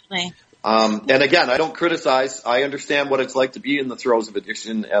 Absolutely. And again, I don't criticize. I understand what it's like to be in the throes of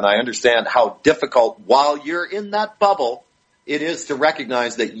addiction, and I understand how difficult, while you're in that bubble, it is to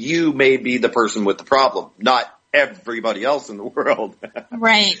recognize that you may be the person with the problem, not everybody else in the world.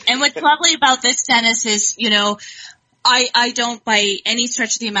 Right. And what's lovely about this, Dennis, is, I don't by any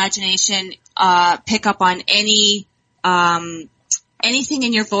stretch of the imagination pick up on anything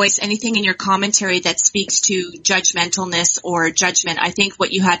in your voice, anything in your commentary that speaks to judgmentalness or judgment. I think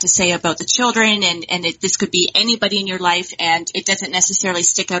what you had to say about the children, and this could be anybody in your life, and it doesn't necessarily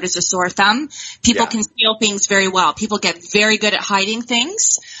stick out as a sore thumb. People can steal things very well. People get very good at hiding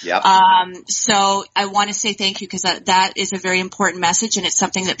things. Yep. So I want to say thank you, because that is a very important message, and it's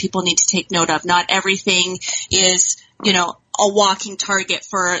something that people need to take note of. Not everything is, a walking target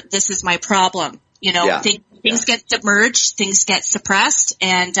for this is my problem. Things get submerged, things get suppressed,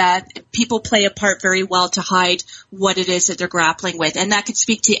 and people play a part very well to hide what it is that they're grappling with. And that could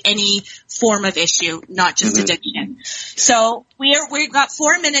speak to any form of issue, not just addiction. So we've got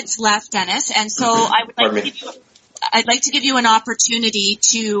 4 minutes left, Dennis, and so I'd like to give you an opportunity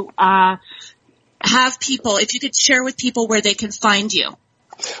to have people, if you could share with people where they can find you.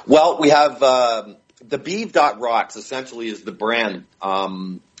 Well, we have the Beeve.rocks essentially is the brand.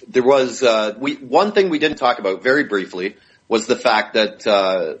 There was one thing we didn't talk about very briefly was the fact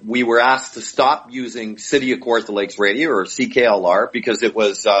that we were asked to stop using City of Kawartha Lakes Radio, or CKLR, because it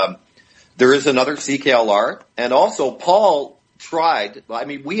was there is another CKLR, and also Paul tried. I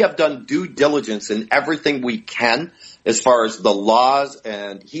mean, we have done due diligence in everything we can as far as the laws,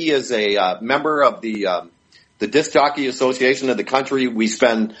 and he is a member of the Disc Jockey Association of the country.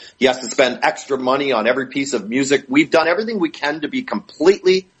 He has to spend extra money on every piece of music. We've done everything we can to be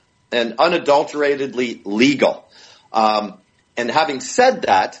completely and unadulteratedly legal. And having said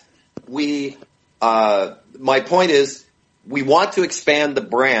that, my point is, we want to expand the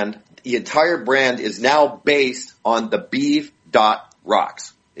brand. The entire brand is now based on the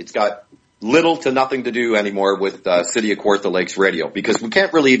Beeve.rocks. It's got little to nothing to do anymore with City of Kawartha Lakes Radio, because we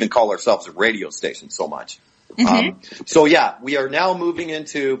can't really even call ourselves a radio station so much. So we are now moving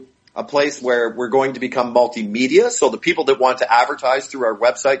into a place where we're going to become multimedia. So the people that want to advertise through our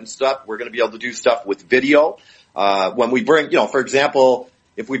website and stuff, we're going to be able to do stuff with video. When we bring, for example,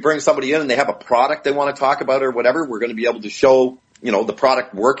 if we bring somebody in and they have a product they want to talk about or whatever, we're going to be able to show, the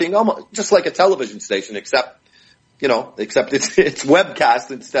product working, almost just like a television station, except it's webcast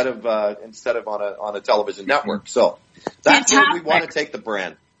instead of on a television network. So that's where we want to take the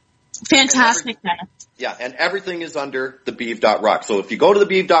brand. Fantastic, Dennis. Yeah, and everything is under the Beeve.rocks. So if you go to the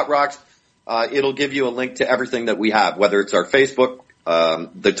Beeve.rocks, it'll give you a link to everything that we have, whether it's our Facebook,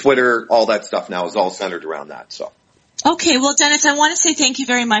 the Twitter, all that stuff now is all centered around that. So. Okay, well, Dennis, I want to say thank you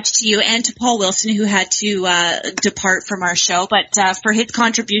very much to you and to Paul Wilson, who had to depart from our show, but for his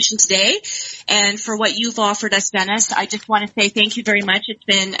contribution today and for what you've offered us, Dennis, I just want to say thank you very much. It's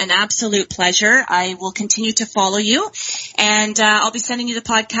been an absolute pleasure. I will continue to follow you, and I'll be sending you the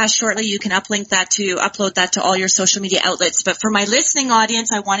podcast shortly. You can upload that to all your social media outlets. But for my listening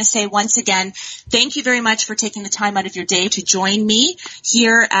audience, I want to say once again, thank you very much for taking the time out of your day to join me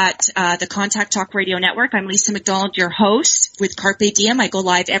here at the Contact Talk Radio Network. I'm Lisa McDonald, your host with Carpe Diem. I go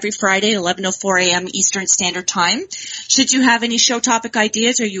live every Friday at 11:04 a.m. Eastern Standard Time. Should you have any show topic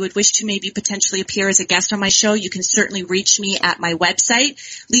ideas, or you would wish to maybe potentially appear as a guest on my show, you can certainly reach me at my website,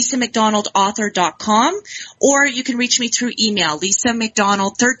 lisamcdonaldauthor.com, or you can reach me through email,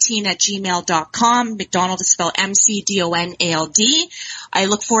 lisamcdonald13@gmail.com. McDonald is spelled McDonald. I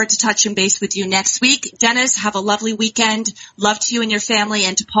look forward to touching base with you next week. Dennis, have a lovely weekend. Love to you and your family,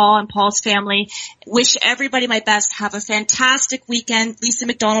 and to Paul and Paul's family. Wish everybody my best. Have a fantastic weekend. Lisa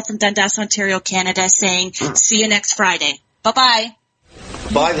McDonald from Dundas, Ontario, Canada, saying see you next Friday. Bye-bye.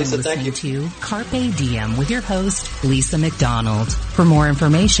 Bye, Lisa. Thank you. To Carpe Diem with your host, Lisa McDonald. For more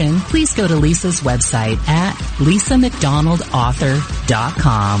information, please go to Lisa's website at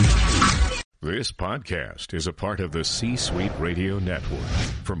lisamcdonaldauthor.com. This podcast is a part of the C-Suite Radio Network.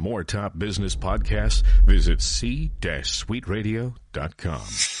 For more top business podcasts, visit c-suiteradio.com.